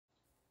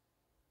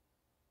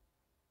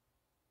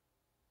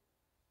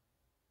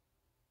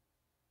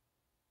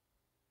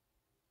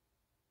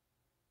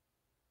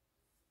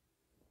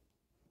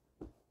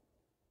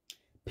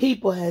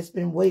People has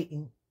been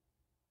waiting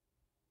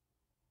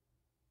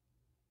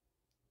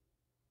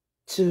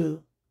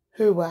to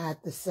hear what I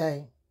have to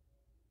say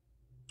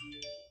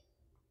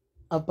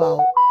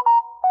about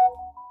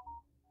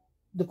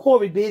the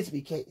Cory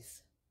Bigsby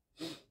case.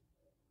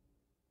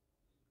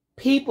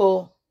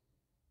 People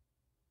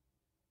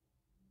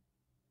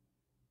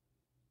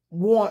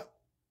want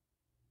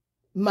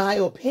my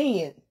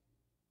opinion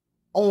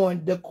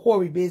on the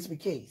Cory Bigsby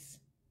case.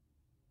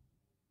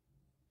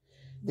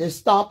 They're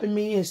stopping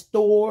me in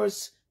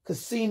stores,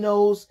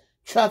 casinos,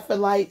 traffic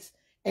lights,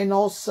 and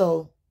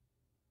also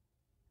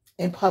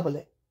in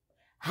public.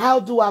 How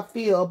do I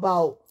feel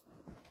about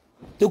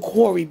the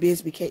Cory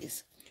Bigsby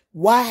case?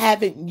 Why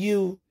haven't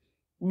you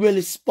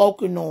really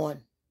spoken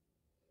on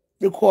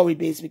the Cory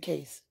Bigsby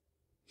case?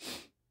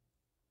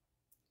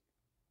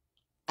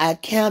 I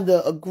kind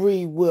of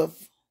agree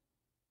with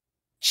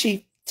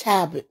Chief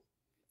Talbot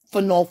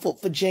for Norfolk,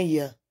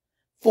 Virginia,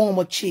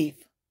 former chief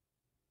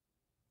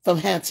from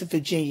Hampton,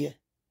 Virginia,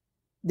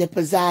 that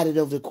presided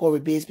over the Cory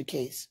Bigsby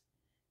case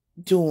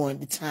during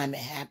the time it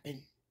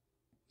happened.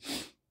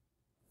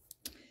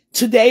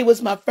 Today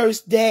was my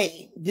first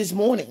day, this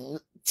morning,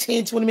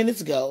 10, 20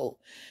 minutes ago,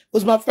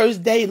 was my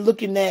first day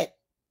looking at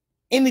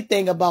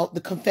anything about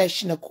the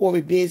confession of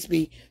Cory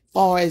Bigsby, as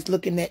far as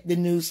looking at the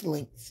news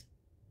links.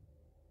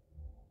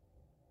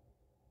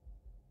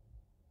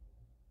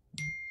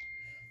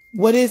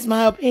 What is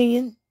my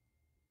opinion?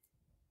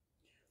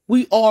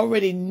 We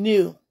already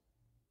knew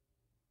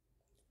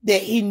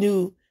that he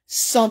knew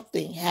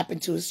something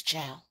happened to his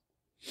child.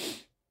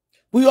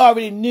 We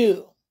already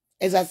knew,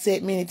 as I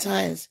said many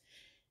times,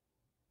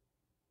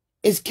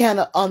 it's kind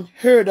of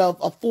unheard of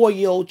a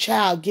 4-year-old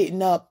child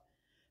getting up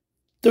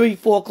 3,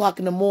 4 o'clock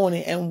in the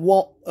morning and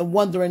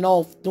wandering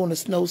off during a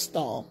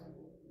snowstorm.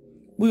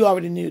 We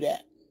already knew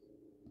that.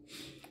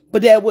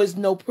 But there was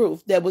no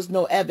proof. There was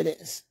no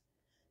evidence.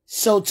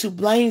 So to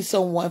blame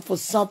someone for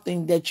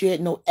something that you had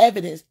no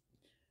evidence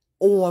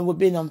on would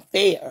be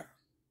unfair.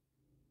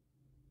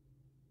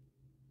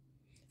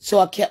 So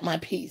I kept my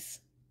peace.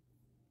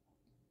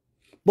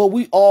 But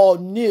we all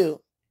knew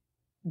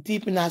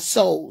deep in our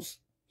souls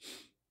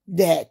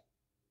that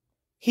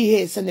he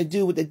had something to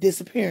do with the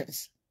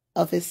disappearance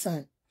of his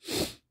son.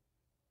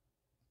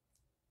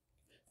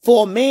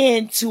 For a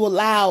man to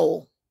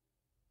allow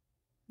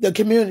the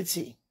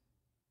community,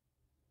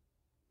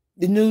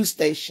 the news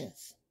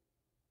stations,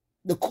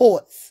 the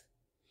courts,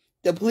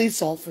 the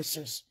police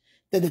officers,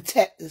 the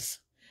detectives,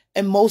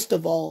 and most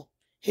of all,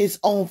 his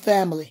own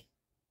family,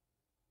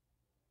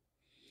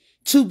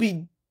 to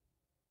be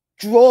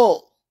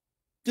dragged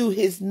through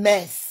his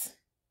mess,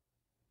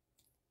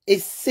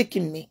 it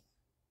sickened me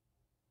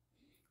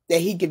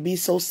that he could be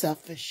so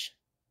selfish.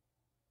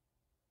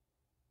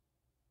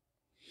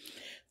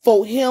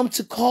 For him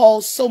to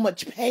cause so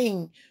much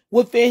pain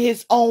within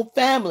his own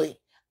family,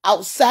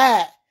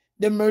 outside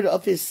the murder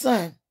of his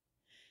son,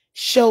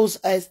 shows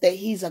us that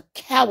he's a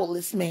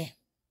cowardless man.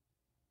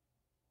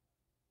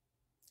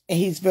 And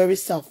he's very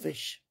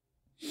selfish.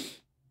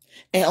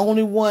 And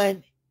only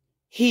one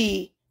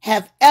he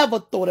have ever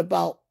thought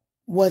about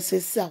was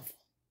himself.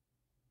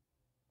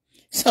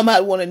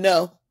 Somebody want to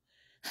know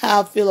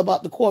how I feel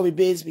about the Cory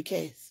Bigsby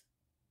case.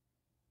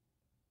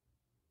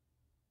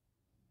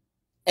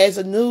 As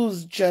a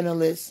news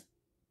journalist,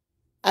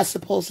 I'm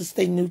supposed to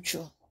stay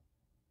neutral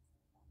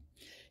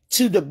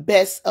to the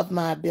best of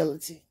my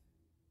ability.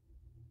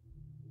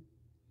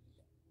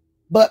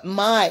 But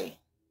my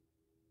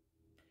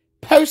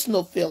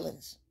personal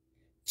feelings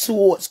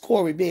towards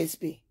Cory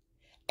Bigsby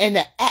and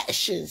the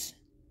actions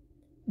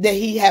that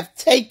he have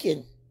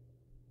taken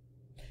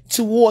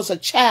towards a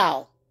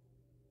child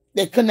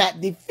that could not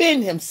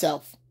defend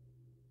himself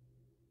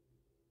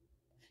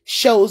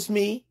shows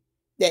me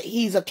that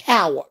he's a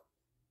coward.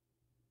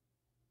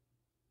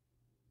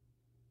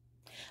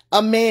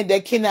 A man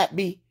that cannot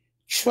be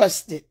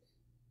trusted.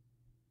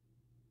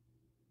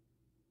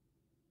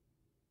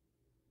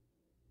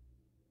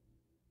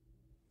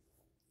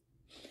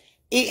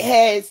 It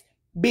has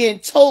been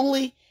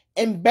totally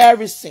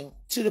embarrassing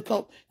to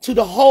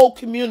the whole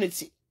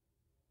community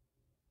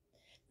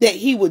that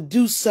he would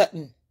do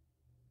something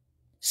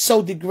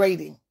so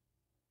degrading.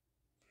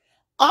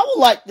 I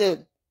would like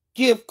to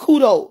give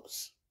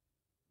kudos.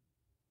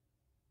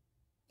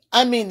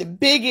 I mean, the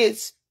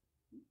biggest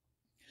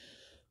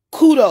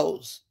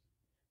kudos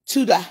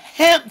to the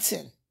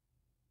Hampton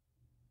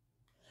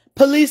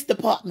Police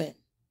Department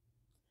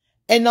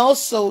and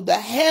also the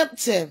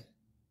Hampton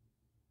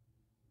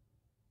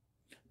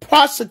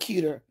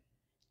prosecutor,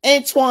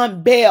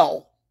 Antoine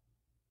Bell,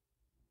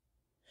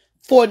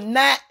 for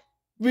not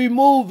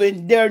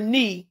removing their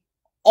knee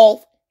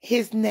off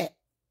his neck.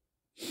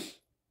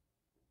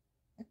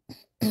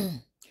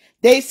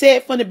 They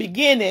said from the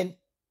beginning,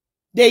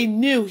 they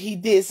knew he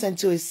did something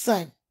to his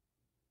son.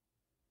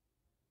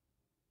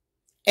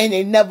 And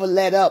they never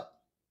let up.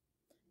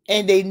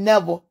 And they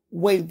never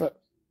wavered.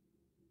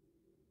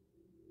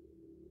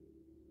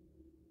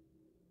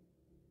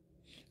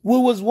 We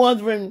was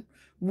wondering,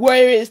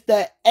 where is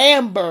the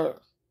Amber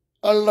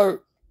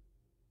Alert?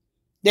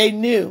 They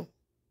knew,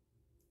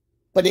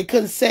 but they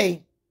couldn't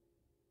say.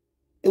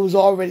 It was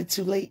already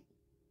too late.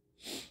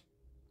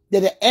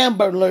 That an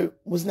Amber Alert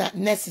was not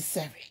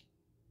necessary.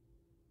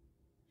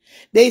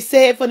 They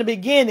said from the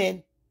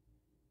beginning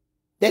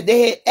that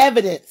they had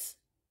evidence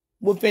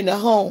within the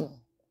home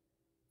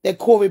that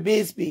Cory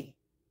Bigsby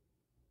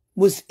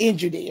was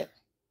injured there.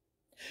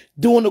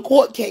 During the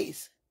court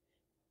case,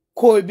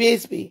 Cory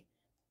Bigsby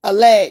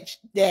alleged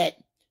that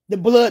the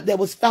blood that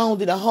was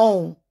found in the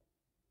home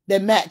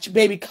that matched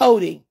baby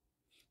Cody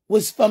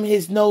was from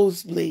his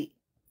nosebleed.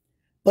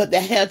 But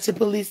the Hampton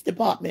Police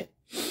Department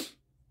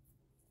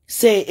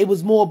said it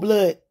was more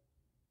blood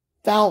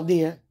found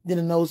there than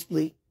a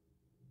nosebleed.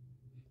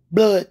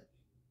 Blood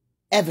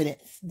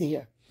evidence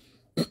there.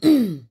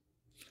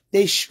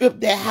 They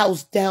stripped their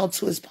house down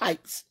to its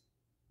pipes,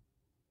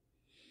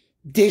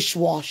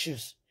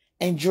 dishwashers,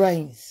 and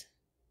drains.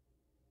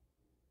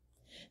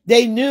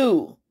 They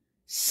knew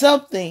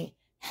something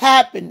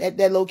happened at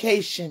that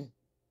location,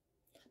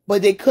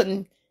 but they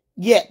couldn't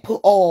yet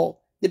put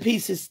all the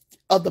pieces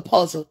of the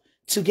puzzle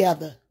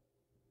together.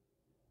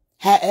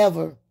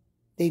 However,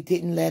 they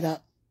didn't let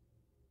up.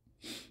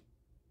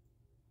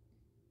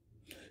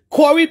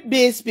 Cory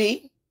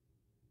Bigsby,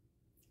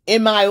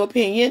 in my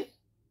opinion,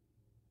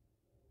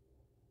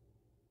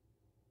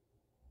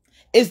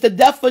 is the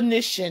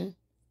definition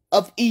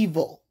of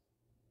evil.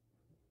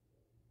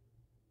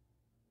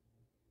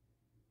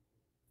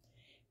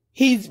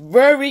 He's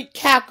very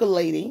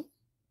calculating.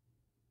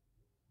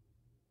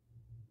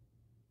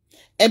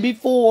 And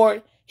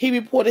before he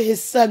reported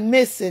his son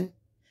missing,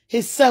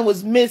 his son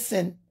was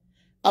missing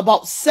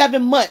about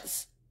 7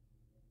 months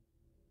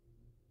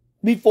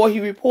before he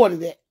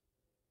reported it.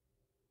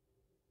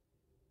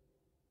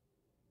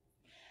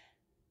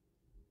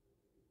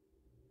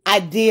 I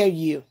dare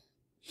you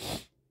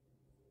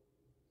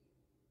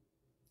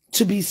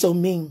to be so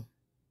mean.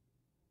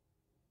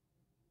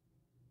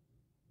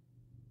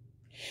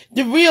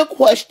 The real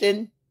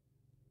question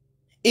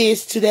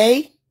is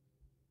today,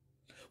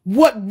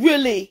 what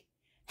really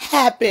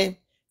happened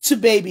to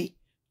baby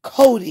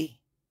Cody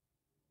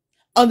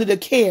under the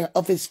care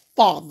of his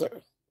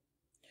father?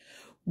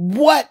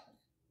 What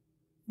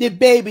did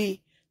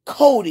baby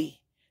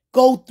Cody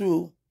go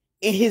through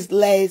in his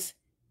last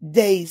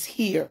days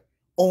here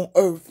on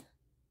earth?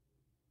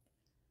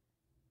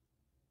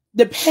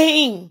 The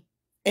pain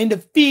and the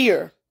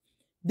fear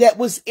that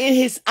was in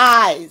his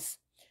eyes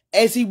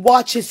as he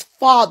watched his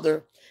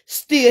father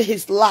steal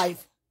his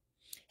life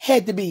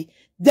had to be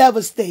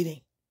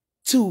devastating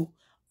to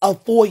a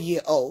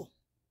 4-year-old.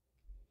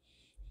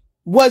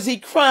 Was he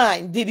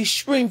crying? Did he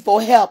scream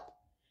for help?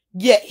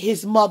 Yet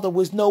his mother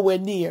was nowhere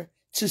near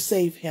to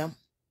save him.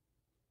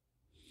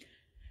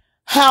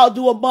 How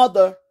do a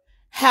mother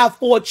have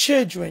 4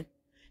 children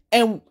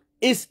and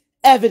it's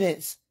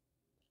evidence,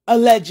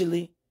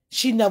 allegedly,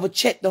 she never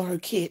checked on her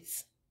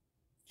kids?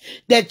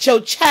 That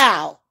your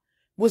child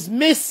was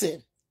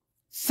missing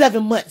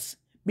 7 months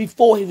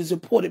before he was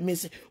reported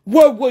missing.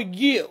 Where were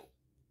you?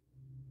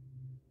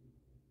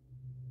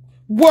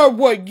 Where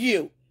were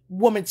you,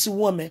 woman to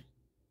woman?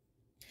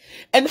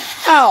 And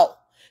how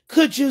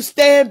could you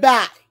stand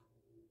by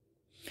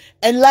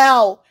and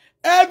allow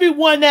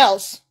everyone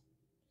else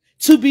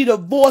to be the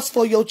voice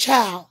for your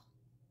child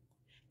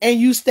and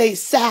you stay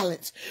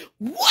silent?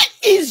 What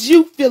is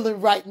you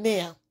feeling right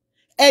now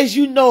as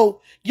you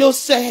know your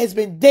son has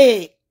been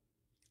dead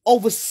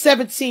over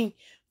 17,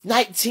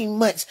 19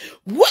 months?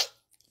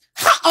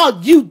 How are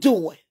you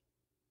doing?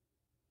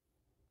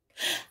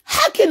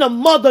 How can a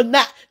mother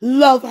not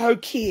love her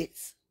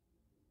kids?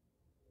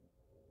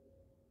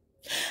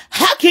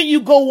 How can you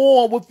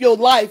go on with your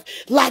life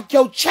like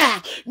your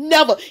child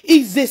never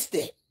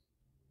existed?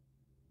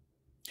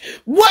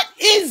 What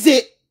is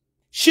it,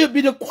 should be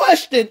the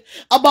question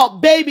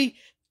about baby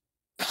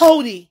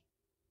Cody,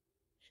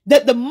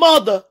 that the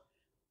mother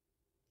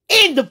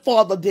and the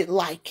father didn't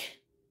like?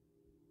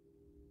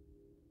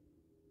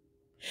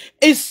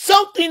 It's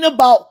something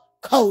about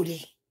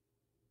Cody.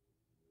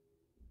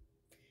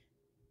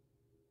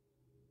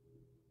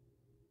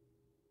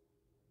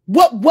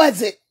 What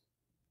was it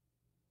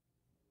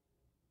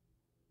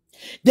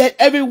that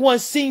everyone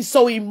seems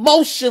so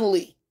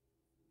emotionally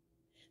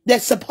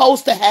that's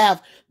supposed to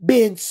have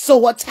been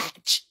so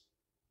attached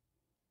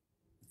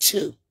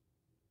to?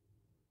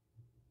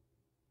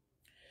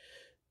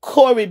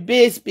 Cory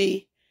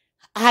Bigsby,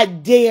 I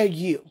dare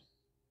you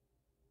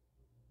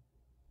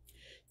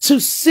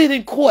to sit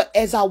in court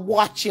as I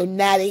watch your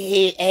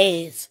natty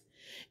head ass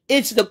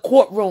into the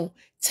courtroom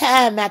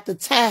time after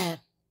time,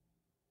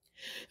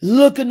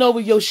 looking over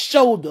your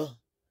shoulder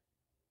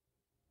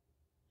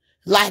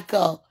like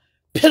a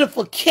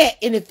pitiful cat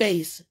in the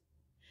face,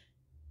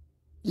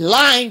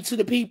 lying to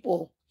the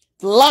people,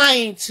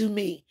 lying to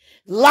me,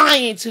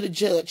 lying to the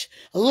judge,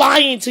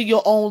 lying to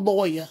your own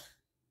lawyer,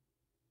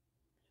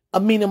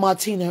 Amina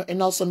Martina,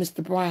 and also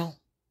Mr. Brown,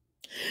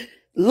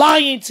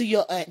 lying to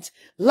your aunt,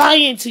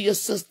 lying to your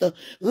sister,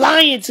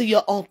 lying to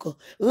your uncle,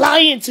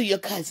 lying to your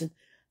cousin.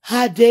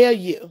 How dare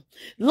you?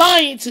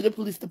 Lying to the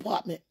police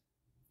department,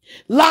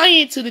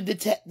 lying to the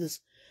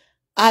detectives,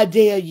 I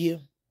dare you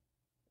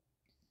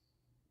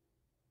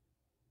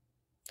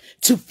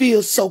to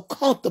feel so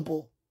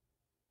comfortable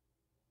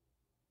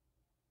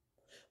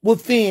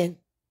within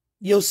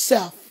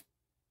yourself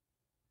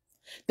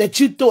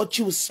that you thought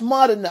you were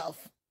smart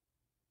enough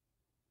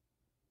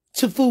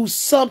to fool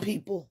some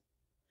people,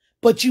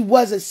 but you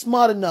wasn't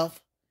smart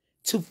enough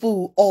to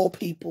fool all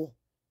people.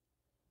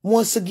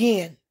 Once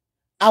again,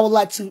 I would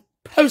like to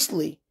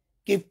personally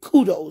give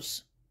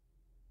kudos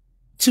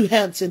to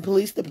Hampton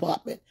Police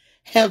Department,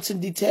 Hampton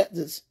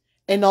Detectives,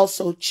 and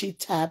also Chief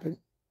Tabern.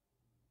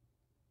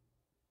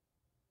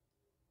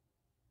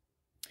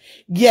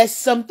 Yes,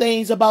 some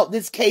things about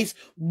this case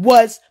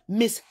was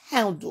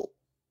mishandled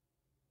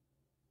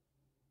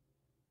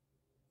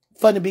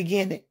from the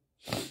beginning.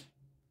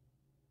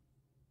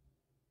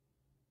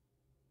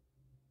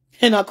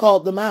 And I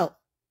called them out.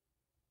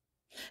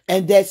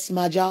 And that's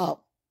my job.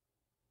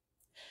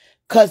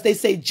 Because they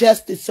say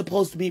justice is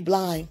supposed to be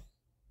blind.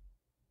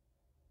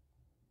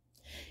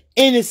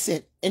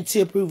 Innocent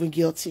until proven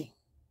guilty.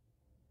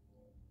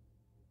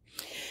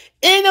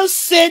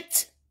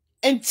 Innocent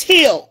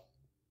until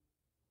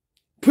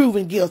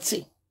proven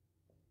guilty.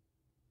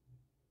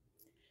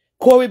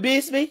 Cory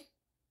Bigsby,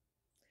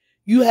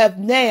 you have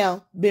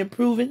now been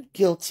proven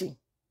guilty.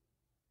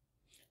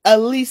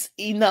 At least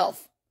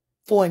enough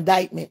for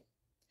indictment.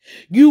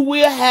 You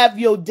will have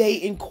your day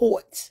in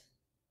court.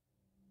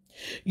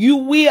 You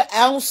will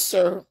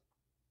answer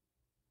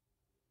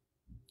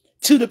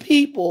to the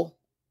people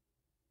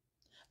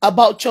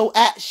about your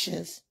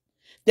actions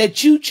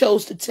that you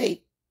chose to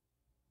take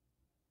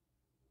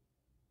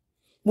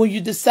when you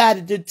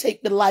decided to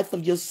take the life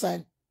of your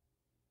son.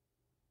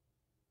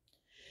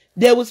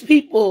 There was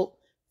people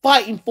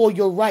fighting for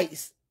your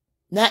rights,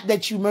 not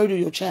that you murdered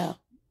your child,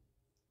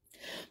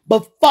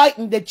 but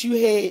fighting that you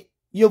had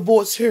your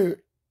voice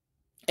heard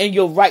and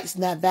your rights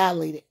not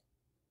violated.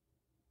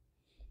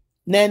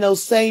 Now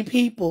those same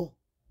people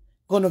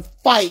gonna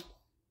fight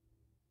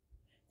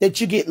that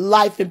you get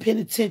life in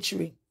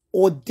penitentiary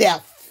or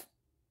death.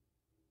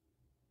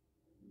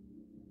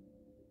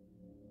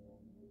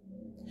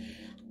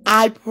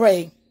 I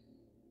pray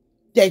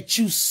that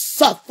you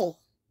suffer.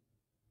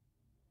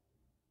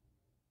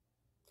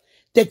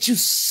 That you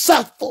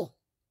suffer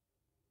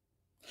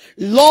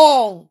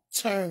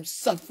long-term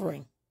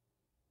suffering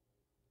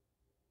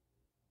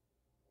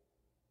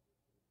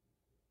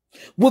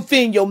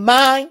within your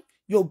mind,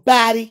 your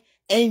body,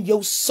 and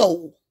your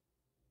soul.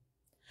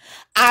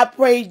 I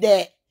pray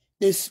that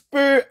the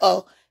spirit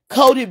of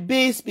Cory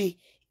Bigsby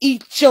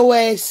eat your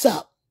ass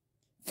up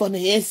from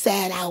the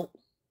inside out.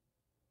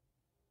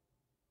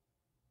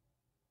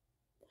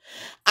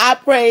 I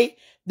pray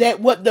that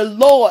what the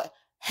Lord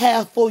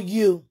have for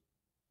you,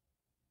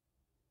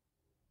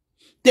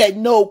 that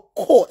no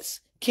courts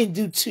can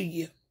do to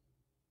you.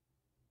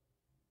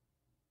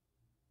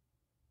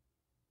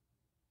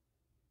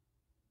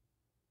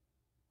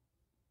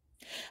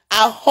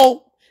 I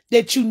hope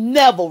that you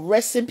never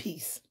rest in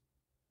peace.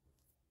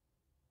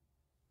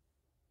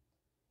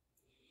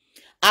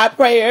 I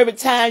pray every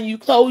time you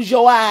close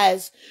your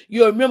eyes,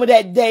 you remember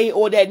that day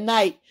or that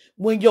night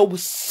when your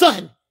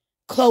son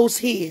closed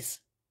his.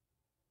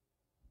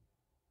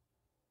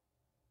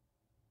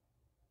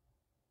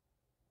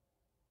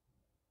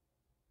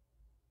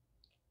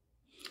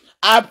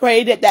 I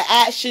pray that the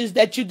actions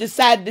that you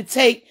decided to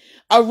take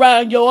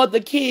around your other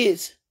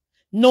kids,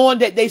 knowing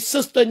that their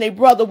sister and their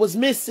brother was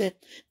missing,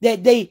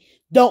 that they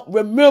don't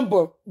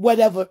remember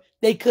whatever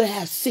they could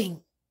have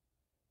seen.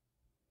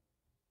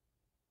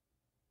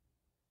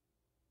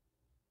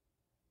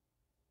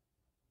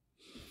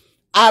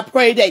 I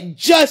pray that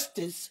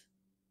justice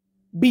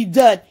be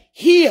done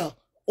here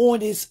on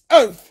this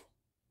earth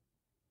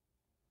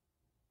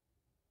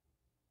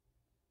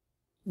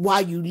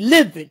while you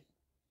living.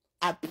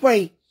 I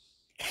pray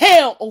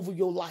hell over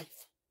your life.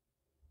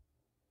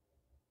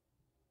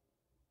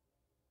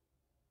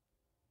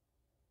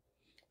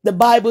 The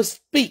Bible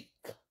speaks,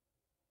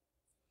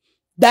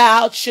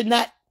 thou should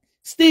not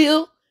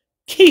steal,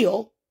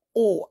 kill,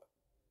 or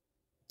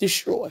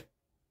destroy.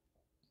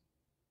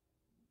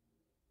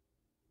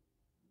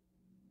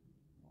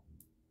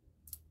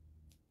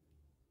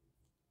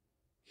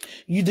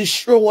 You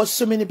destroy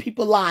so many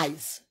people's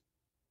lives.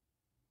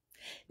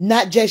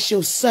 Not just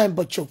your son,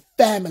 but your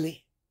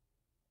family.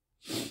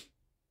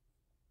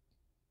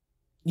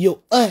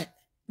 Your aunt,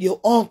 your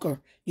uncle,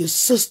 your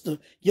sister,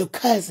 your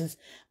cousins.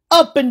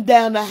 Up and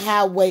down the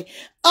highway.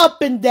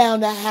 Up and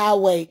down the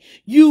highway.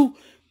 You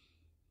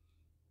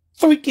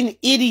freaking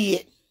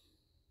idiot.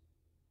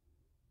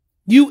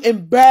 You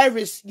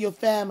embarrass your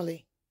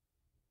family.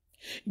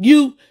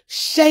 You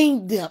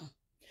shame them.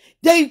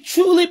 They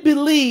truly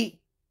believe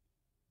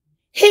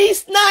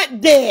he's not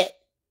dead.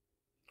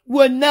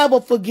 Will never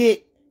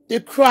forget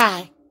the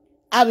cry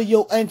out of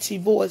your auntie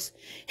voice.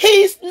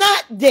 He's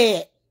not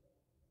dead.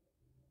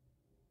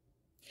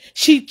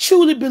 She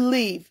truly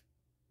believed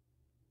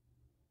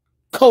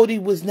Cory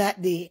was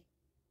not dead.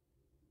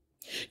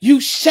 You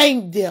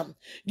shamed them.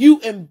 You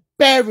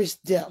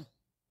embarrassed them.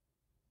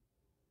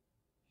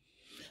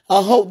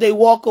 I hope they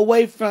walk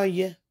away from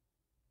you.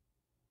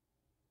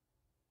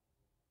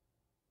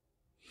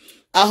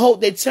 I hope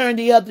they turn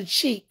the other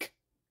cheek.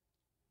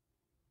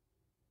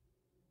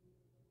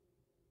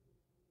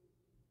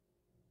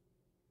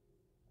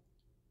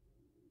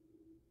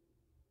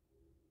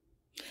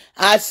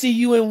 I see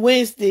you in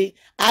Wednesday.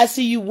 I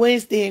see you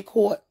Wednesday in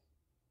court.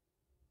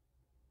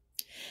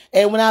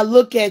 And when I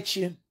look at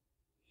you,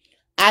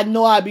 I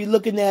know I'll be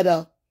looking at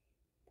a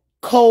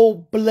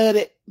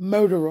cold-blooded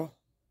murderer.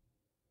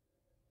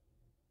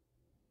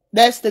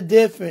 That's the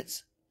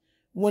difference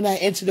when I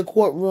enter the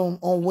courtroom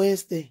on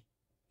Wednesday.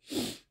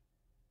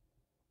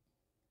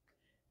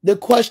 The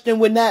question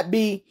would not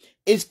be,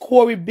 is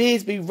Cory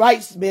Bigsby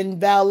rights been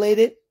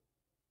violated?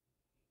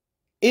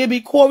 It'll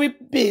be Cory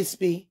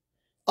Bigsby,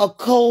 a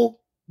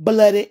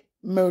cold-blooded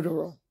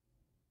murderer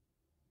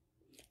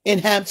in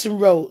Hampton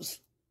Roads,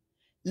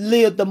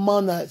 lived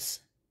among us.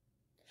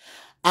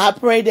 I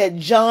pray that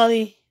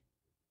Johnny,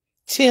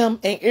 Tim,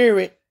 and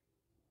Eric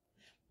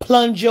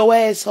plunge your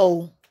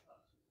asshole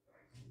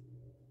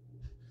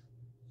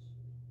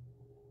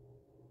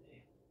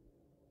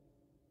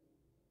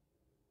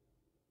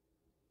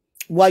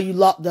while you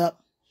locked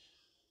up.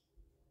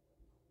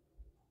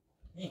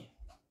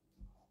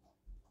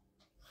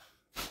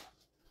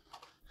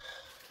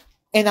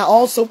 And I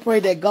also pray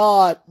that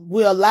God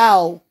will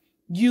allow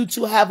you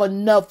to have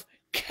enough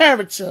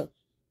character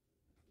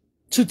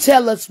to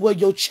tell us where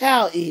your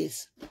child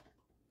is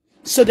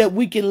so that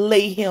we can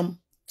lay him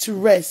to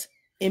rest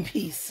in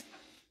peace.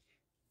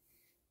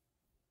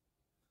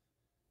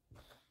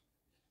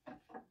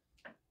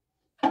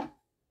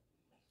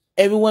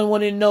 Everyone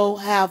want to know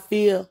how I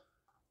feel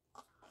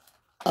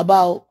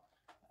about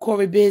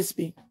Cory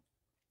Bigsby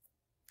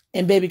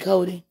and baby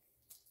Cody.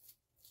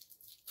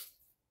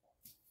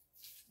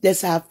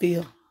 That's how I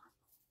feel.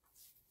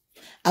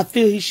 I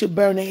feel he should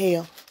burn in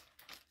hell.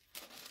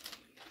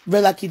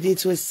 Right like he did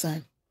to his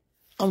son.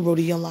 I'm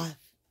Rhoda Young Live.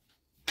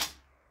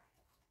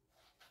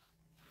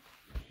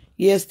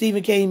 Yeah,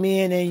 Stephen came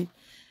in and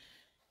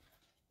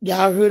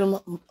y'all heard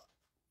him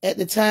at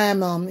the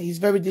time. He's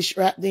very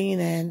distracting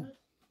and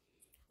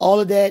all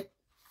of that.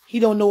 He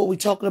don't know what we're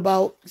talking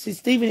about. See,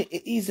 Stephen,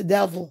 he's the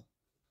devil.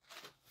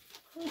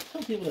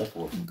 What are you that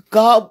for?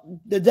 God,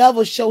 the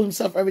devil show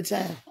himself every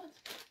time.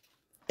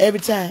 Every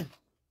time.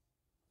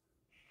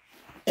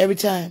 Every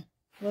time.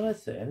 What did I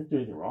say? I didn't do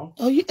anything wrong.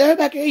 Oh,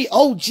 everybody can hear you.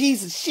 Oh,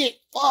 Jesus. Shit.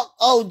 Fuck.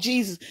 Oh,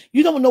 Jesus.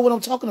 You don't know what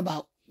I'm talking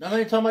about. I'm not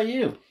even talking about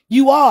you.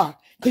 You are.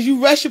 Because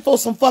you rushing for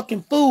some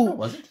fucking food. I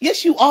wasn't.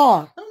 Yes, you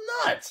are. I'm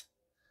not.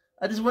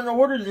 I just went and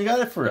ordered it and they got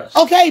it for us.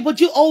 Okay, but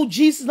you owe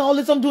Jesus and all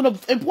this. I'm doing an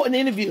important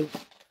interview.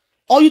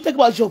 All you think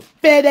about is your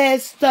fat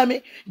ass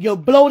stomach, your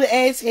bloated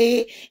ass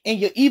head, and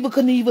your Evil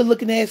Knievel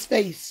looking ass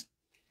face.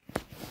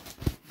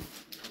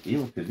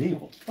 Evil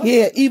Knievel?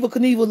 Yeah, Evil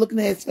Knievel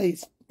looking ass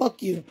face.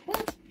 Fuck you.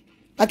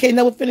 I can't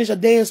never finish a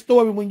damn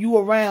story when you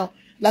around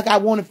like I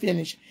want to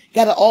finish.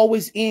 Gotta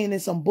always end in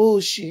some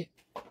bullshit.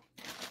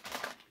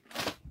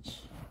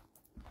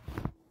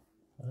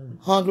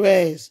 Hungry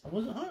ass. I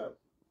wasn't hungry.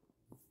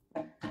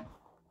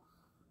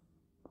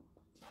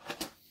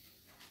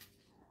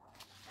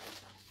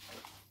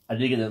 I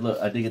did get it. Look,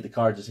 I did get the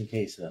card just in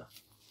case.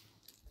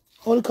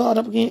 Hold the card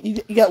up again.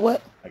 You got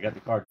what? I got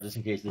the card just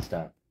in case this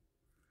time.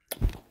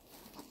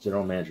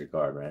 General manager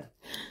card, man.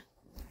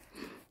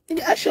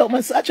 I try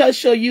to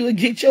show you and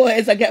get your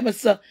ass. I got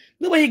myself.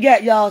 Look what he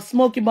got, y'all.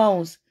 Smoky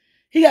Bones.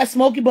 He got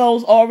Smoky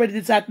Bones already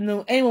this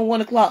afternoon. Ain't on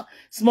 1 o'clock.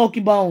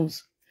 Smoky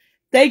Bones.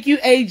 Thank you,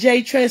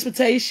 AJ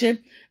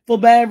Transportation, for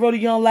buying Rhoda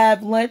Young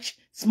Live lunch.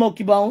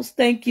 Smoky Bones.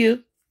 Thank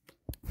you.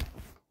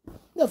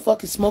 The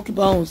fucking Smoky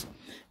Bones.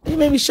 You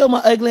made me show my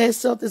ugly ass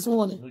self this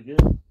morning. Look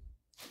good.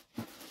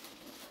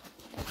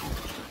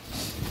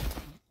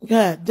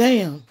 God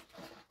damn.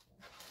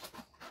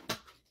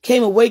 Can't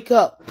even wake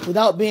up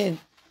without being.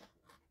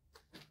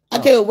 I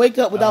can't even wake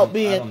up without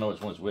being. I don't know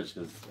which one's which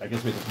because I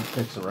guess we have to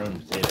fix our own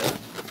potato.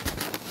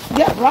 You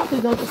got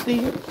broccoli, don't you,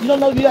 Steven? You don't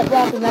know you got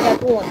broccoli and I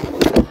got corn.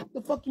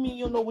 The fuck you mean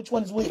you don't know which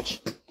one is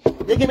which?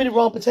 They give me the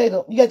wrong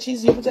potato. You got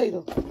cheese in your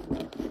potato.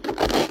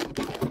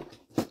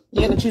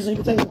 You got no cheese in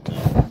your potato.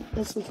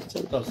 Let's switch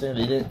potatoes. I'm saying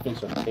they didn't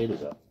fix our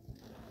potatoes up.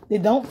 They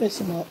don't fix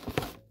them up.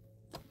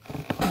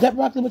 Is that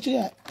broccoli what you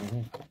got?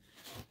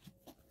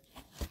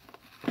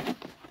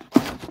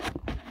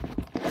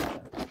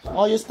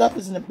 All your stuff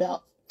is in the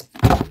belt.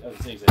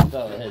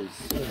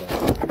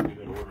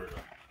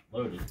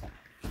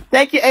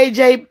 Thank you,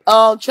 AJ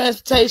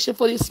Transportation,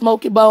 for these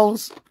Smoky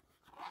Bones.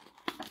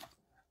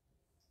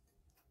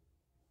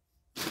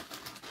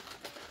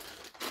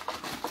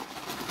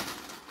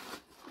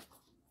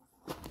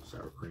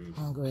 Sour cream.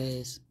 Hungry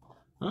ass.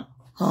 Huh?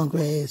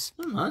 Hungry ass.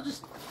 I'm not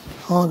just.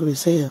 Hungry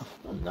as hell.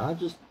 I'm not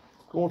just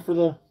going for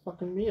the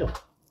fucking meal.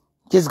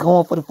 Just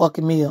going for the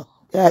fucking meal.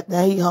 God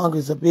damn, he hungry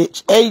as a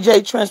bitch.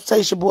 AJ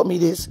Transportation bought me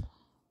this.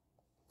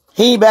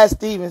 He ain't buy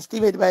Steven.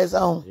 Steven had to buy his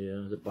own. Yeah,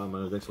 I had to buy my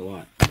own. Thanks a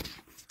lot.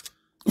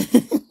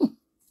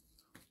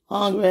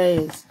 Hungry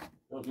ass.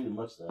 Don't give you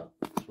much though.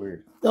 It's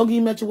weird. Don't give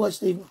me much of what,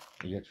 Steven?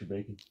 You got your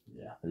bacon?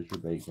 Yeah, there's your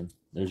bacon.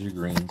 There's your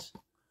greens.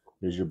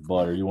 Here's your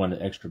butter. You want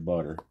the extra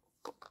butter.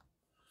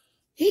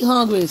 He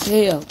hungry as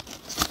hell.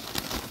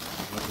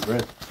 Want the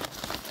bread?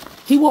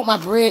 He want my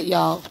bread,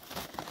 y'all.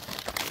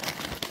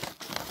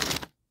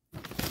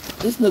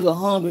 This nigga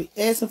hungry.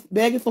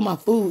 Begging for my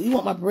food. He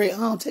want my bread. I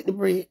don't take the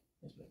bread.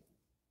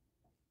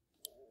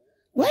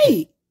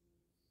 Wait.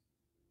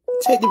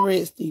 Take the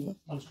bread, Steven.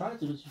 I was trying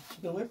to, but you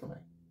took it away from me.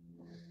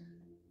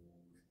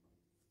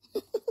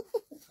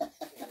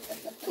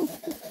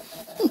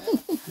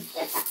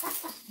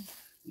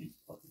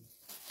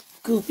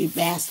 Goofy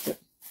bastard.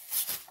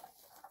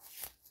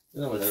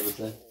 You know what I would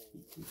say?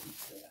 Goofy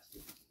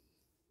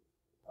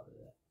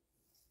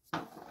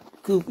bastard.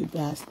 Goofy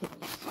bastard.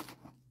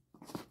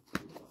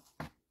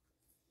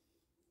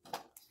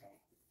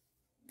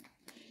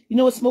 You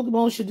know what Smoky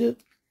Bones should do?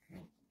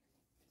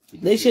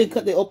 They should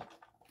cut their open.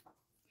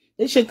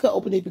 They should cut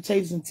open their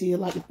potatoes until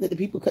let the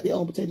people cut their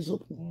own potatoes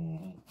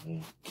open.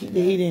 Keep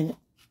the heat in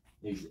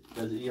it.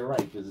 You're right,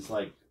 because it's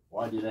like,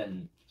 why do that?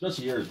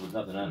 Especially yours with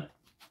nothing in it.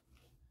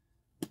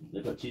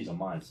 They put cheese on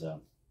mine,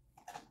 so.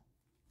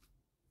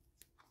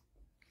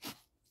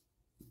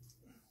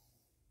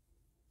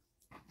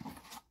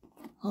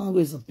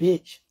 Hungry as a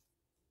bitch.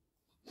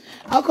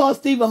 I'll call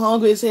Steven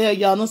hungry as hell,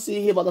 y'all. Don't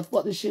see here about to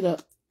fuck this shit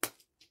up.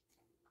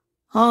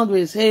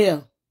 Hungry as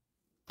hell.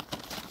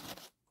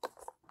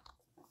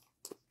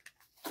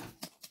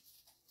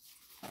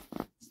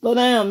 Slow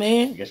down,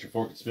 man. You got your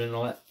fork and spoon and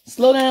all that?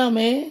 Slow down,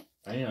 man.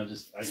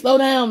 Slow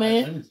down, man. I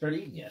haven't even started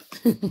eating yet.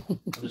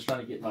 I'm just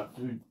trying to get my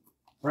food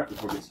prepped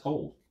before it gets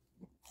cold.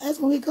 That's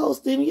gonna get cold,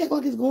 Steven. You act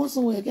like it's going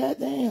somewhere.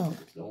 Goddamn.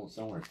 It's going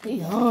somewhere. He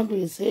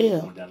hungry as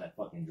hell. Going down that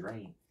fucking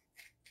drain.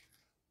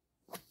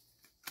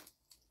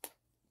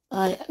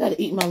 Alright, I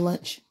gotta eat my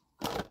lunch.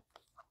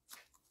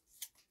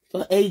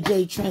 For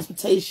AJ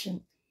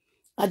Transportation.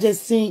 I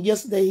just seen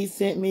yesterday he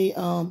sent me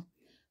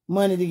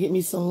money to get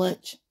me some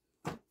lunch.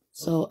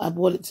 So I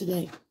bought it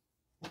today.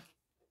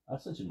 I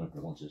sent you money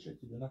for lunch yesterday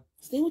too, didn't I?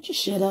 Stay with your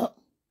shut up.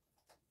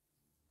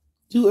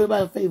 Do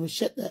everybody a favor.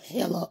 Shut the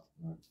hell up.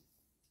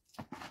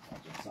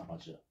 It's not my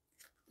shit.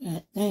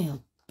 God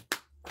damn.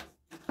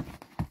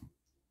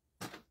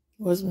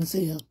 Husband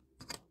see her.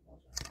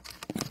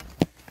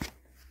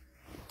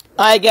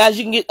 Alright guys,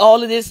 you can get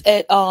all of this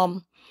at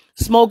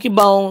Smoky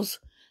Bones,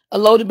 a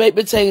loaded baked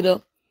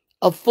potato,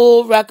 a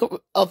full rack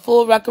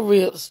of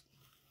ribs.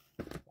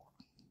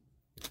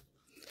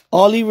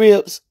 All these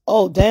ribs.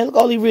 Oh, damn, look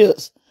all these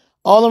ribs.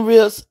 All them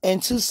ribs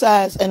and 2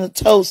 sides and a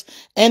toast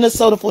and a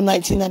soda for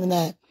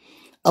 $19.99.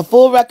 A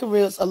full rack of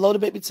ribs, a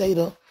loaded baked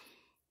potato,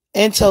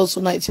 and toast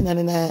for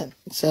 $19.99.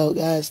 So,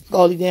 guys,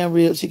 all these damn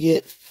ribs you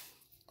get.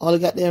 All the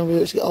goddamn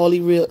ribs. You get all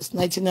these ribs.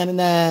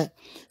 $19.99.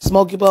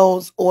 Smoky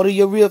Bones. Order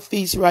your rib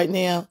feast right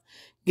now.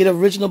 Get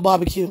original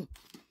barbecue.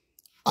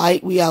 All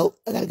right, we out.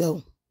 I gotta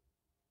go.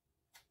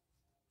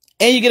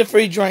 And you get a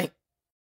free drink.